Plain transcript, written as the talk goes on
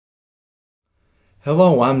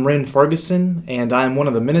Hello, I'm Ren Ferguson, and I'm one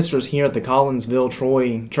of the ministers here at the Collinsville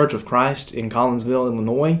Troy Church of Christ in Collinsville,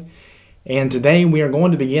 Illinois. And today we are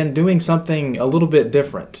going to begin doing something a little bit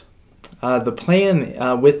different. The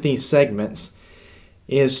plan with these segments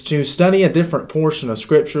is to study a different portion of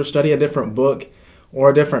Scripture, study a different book,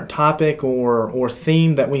 or a different topic or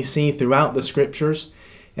theme that we see throughout the Scriptures.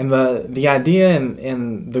 And the idea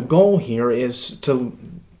and the goal here is to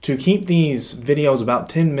keep these videos about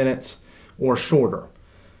 10 minutes or shorter,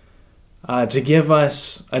 to give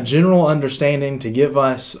us a general understanding, to give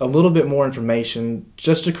us a little bit more information,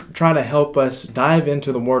 just to try to help us dive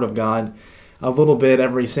into the Word of God a little bit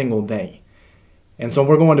every single day. And so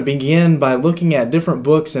we're going to begin by looking at different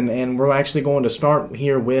books, and we're actually going to start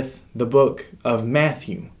here with the book of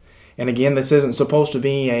Matthew. And again, this isn't supposed to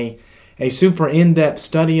be a super in-depth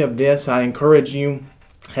study of this. I encourage you,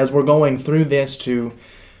 as we're going through this, to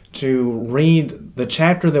read the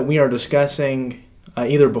chapter that we are discussing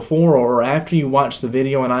either before or after you watch the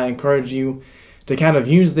video, and I encourage you to kind of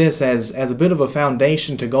use this as a bit of a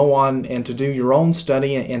foundation to go on and to do your own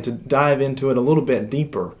study and to dive into it a little bit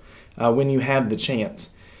deeper when you have the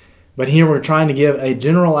chance. But here we're trying to give a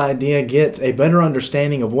general idea, get a better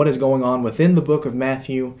understanding of what is going on within the book of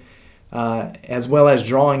Matthew, as well as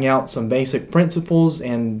drawing out some basic principles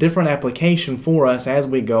and different application for us as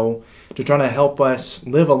we go to try to help us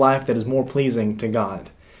live a life that is more pleasing to God.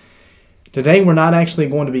 Today we're not actually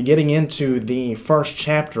going to be getting into the first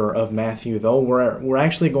chapter of Matthew, though. We're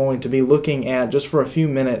actually going to be looking at, just for a few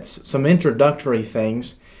minutes, some introductory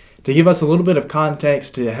things to give us a little bit of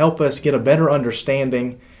context to help us get a better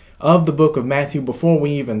understanding of the book of Matthew before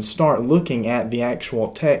we even start looking at the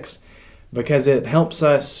actual text, because it helps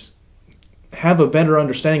us have a better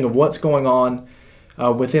understanding of what's going on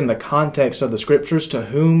within the context of the Scriptures, to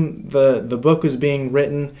whom the book is being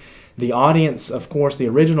written, the audience, of course, the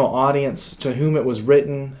original audience to whom it was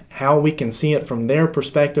written, how we can see it from their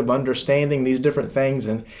perspective, understanding these different things,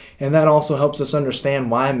 and that also helps us understand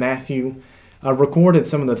why Matthew recorded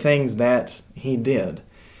some of the things that he did.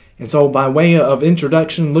 And so by way of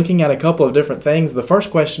introduction, looking at a couple of different things, the first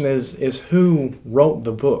question is who wrote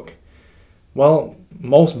the book? Well,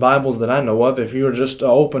 most Bibles that I know of, if you were just to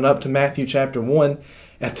open up to Matthew chapter 1,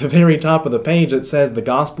 at the very top of the page it says the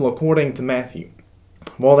Gospel according to Matthew.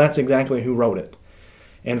 Well, that's exactly who wrote it.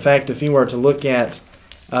 In fact, if you were to look at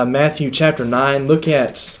Matthew chapter 9, look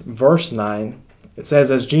at verse 9. It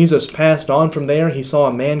says, "As Jesus passed on from there, he saw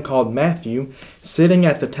a man called Matthew sitting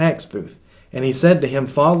at the tax booth. And he said to him,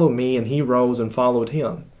 'Follow me,' and he rose and followed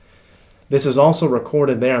him." This is also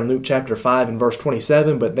recorded there in Luke chapter 5 and verse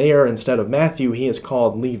 27, but there, instead of Matthew, he is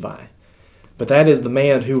called Levi. But that is the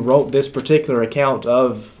man who wrote this particular account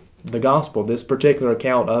of the gospel, this particular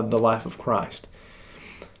account of the life of Christ.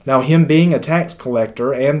 Now, him being a tax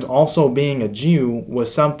collector and also being a Jew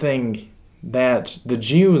was something that the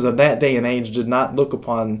Jews of that day and age did not look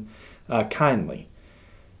upon kindly.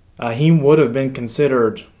 He would have been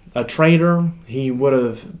considered a traitor. He would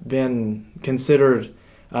have been considered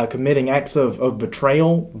committing acts of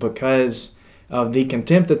betrayal because of the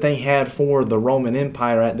contempt that they had for the Roman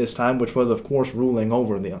Empire at this time, which was, of course, ruling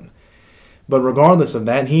over them. But regardless of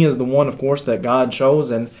that, he is the one, of course, that God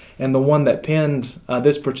chose and the one that penned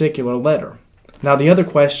this particular letter. Now, the other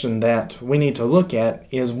question that we need to look at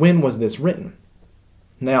is, when was this written?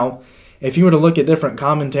 Now, if you were to look at different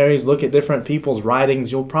commentaries, look at different people's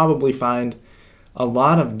writings, you'll probably find a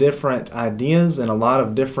lot of different ideas and a lot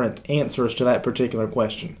of different answers to that particular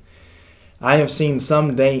question. I have seen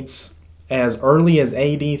some dates as early as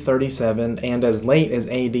AD 37 and as late as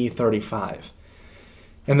AD 35.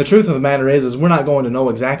 And the truth of the matter is we're not going to know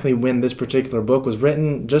exactly when this particular book was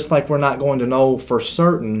written, just like we're not going to know for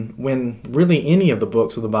certain when really any of the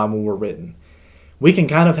books of the Bible were written. We can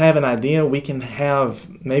kind of have an idea. We can have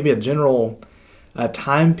maybe a general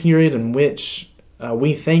time period in which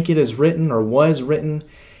we think it is written or was written,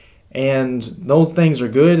 and those things are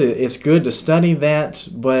good. It's good to study that,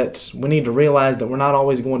 but we need to realize that we're not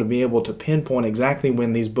always going to be able to pinpoint exactly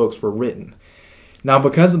when these books were written. Now,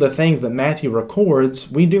 because of the things that Matthew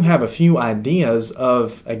records, we do have a few ideas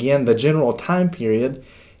of, again, the general time period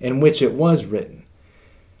in which it was written.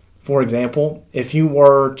 For example, if you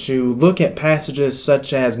were to look at passages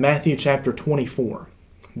such as Matthew chapter 24,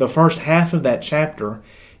 the first half of that chapter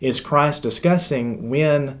is Christ discussing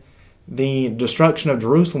when the destruction of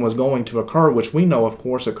Jerusalem was going to occur, which we know, of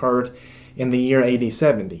course, occurred in the year AD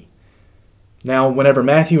 70. Now, whenever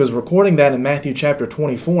Matthew is recording that in Matthew chapter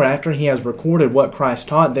 24, after he has recorded what Christ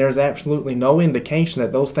taught, there's absolutely no indication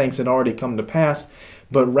that those things had already come to pass,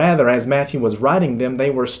 but rather, as Matthew was writing them, they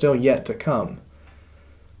were still yet to come.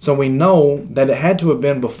 So we know that it had to have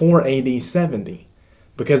been before AD 70.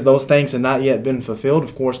 because those things had not yet been fulfilled,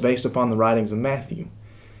 of course, based upon the writings of Matthew.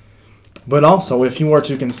 But also, if you were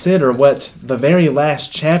to consider what the very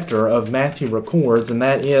last chapter of Matthew records, and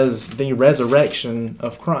that is the resurrection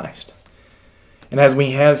of Christ. And as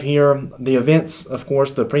we have here, the events, of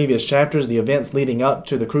course, the previous chapters, the events leading up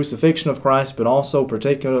to the crucifixion of Christ, but also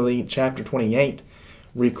particularly chapter 28,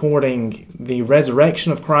 recording the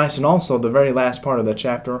resurrection of Christ, and also the very last part of the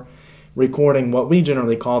chapter, recording what we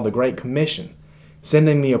generally call the Great Commission,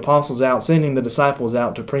 sending the apostles out, sending the disciples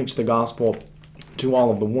out to preach the gospel to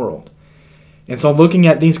all of the world. And so looking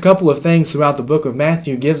at these couple of things throughout the book of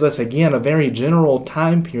Matthew gives us again a very general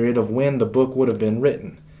time period of when the book would have been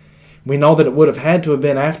written. We know that it would have had to have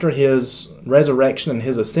been after his resurrection and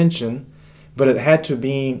his ascension, but it had to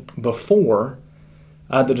be before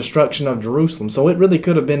the destruction of Jerusalem. So it really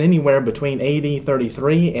could have been anywhere between AD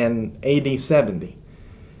 33 and AD 70.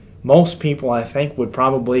 Most people, I think, would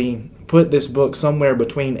probably put this book somewhere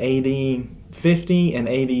between AD 50 and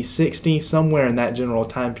AD 60, somewhere in that general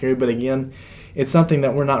time period. But again, it's something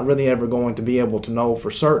that we're not really ever going to be able to know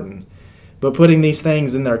for certain. But putting these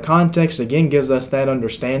things in their context, again, gives us that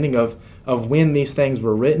understanding of when these things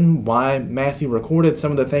were written, why Matthew recorded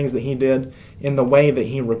some of the things that he did in the way that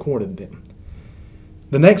he recorded them.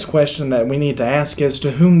 The next question that we need to ask is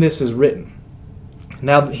to whom this is written.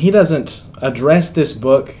 Now, he doesn't address this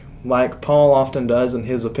book like Paul often does in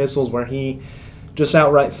his epistles, where he just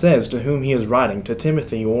outright says to whom he is writing, to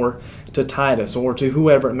Timothy or to Titus or to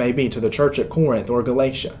whoever it may be, to the church at Corinth or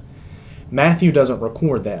Galatia. Matthew doesn't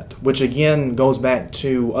record that, which again goes back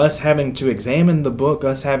to us having to examine the book,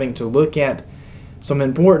 us having to look at some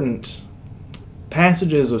important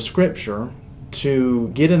passages of Scripture to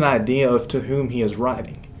get an idea of to whom he is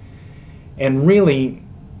writing. And really,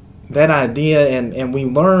 that idea, and we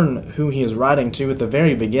learn who he is writing to at the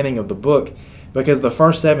very beginning of the book, because the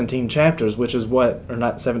first 17 chapters, which is what, or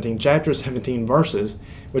not 17 chapters, 17 verses,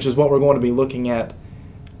 which is what we're going to be looking at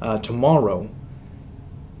tomorrow,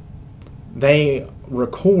 they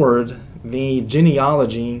record the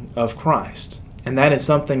genealogy of Christ. And that is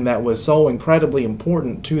something that was so incredibly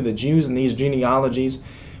important to the Jews, and these genealogies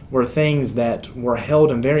were things that were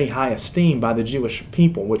held in very high esteem by the Jewish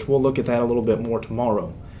people, which we'll look at that a little bit more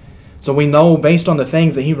tomorrow. So we know, based on the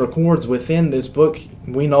things that he records within this book,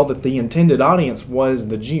 we know that the intended audience was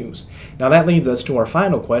the Jews. Now that leads us to our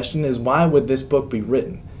final question, is why would this book be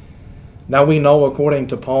written? Now we know, according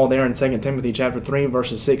to Paul there in 2 Timothy chapter 3,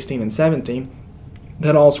 verses 16 and 17,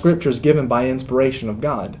 that all Scripture is given by inspiration of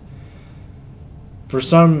God. For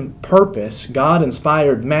some purpose, God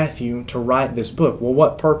inspired Matthew to write this book. Well,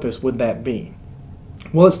 what purpose would that be?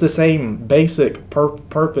 Well, it's the same basic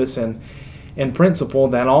purpose and principle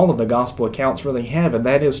that all of the gospel accounts really have, and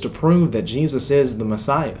that is to prove that Jesus is the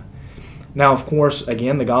Messiah. Now, of course,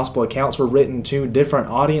 again, the gospel accounts were written to different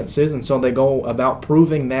audiences, and so they go about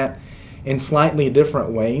proving that in slightly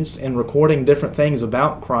different ways and recording different things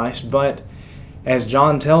about Christ. But as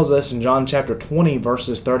John tells us in John chapter 20,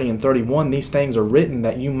 verses 30 and 31, these things are written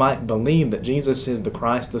that you might believe that Jesus is the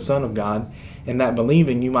Christ, the Son of God, and that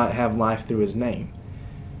believing you might have life through his name.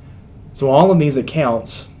 So all of these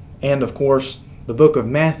accounts, and of course the book of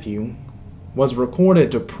Matthew, was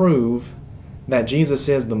recorded to prove that Jesus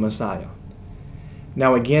is the Messiah.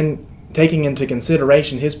 Now again, taking into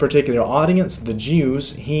consideration his particular audience, the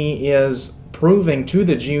Jews, he is proving to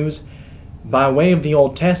the Jews by way of the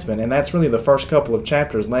Old Testament, and that's really the first couple of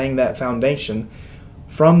chapters, laying that foundation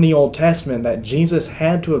from the Old Testament that Jesus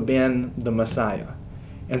had to have been the Messiah.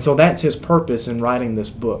 And so that's his purpose in writing this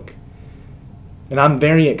book. And I'm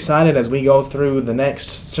very excited as we go through the next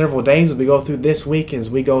several days, as we go through this week, as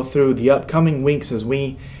we go through the upcoming weeks, as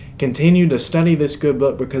we continue to study this good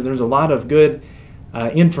book, because there's a lot of good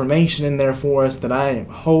information in there for us that I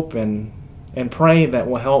hope and pray that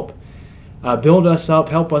will help build us up,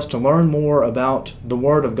 help us to learn more about the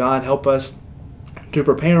Word of God, help us to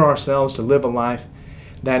prepare ourselves to live a life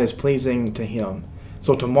that is pleasing to Him.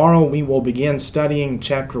 So tomorrow we will begin studying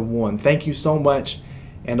chapter 1. Thank you so much,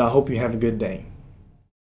 and I hope you have a good day.